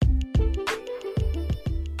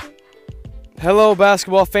Hello,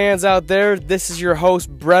 basketball fans out there. This is your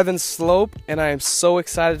host, Brevin Slope, and I am so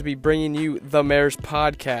excited to be bringing you the Mayor's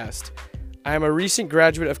Podcast. I am a recent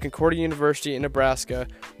graduate of Concordia University in Nebraska,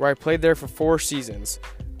 where I played there for 4 seasons.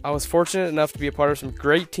 I was fortunate enough to be a part of some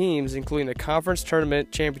great teams, including the conference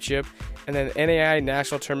tournament championship and an NAI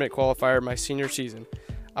national tournament qualifier my senior season.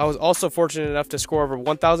 I was also fortunate enough to score over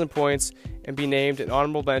 1,000 points and be named an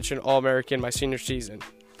honorable mention All-American my senior season.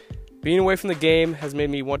 Being away from the game has made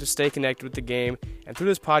me want to stay connected with the game, and through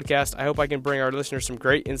this podcast, I hope I can bring our listeners some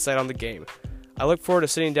great insight on the game. I look forward to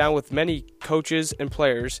sitting down with many coaches and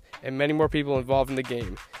players and many more people involved in the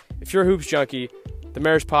game. If you're a hoops junkie, the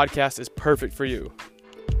Mayor's Podcast is perfect for you.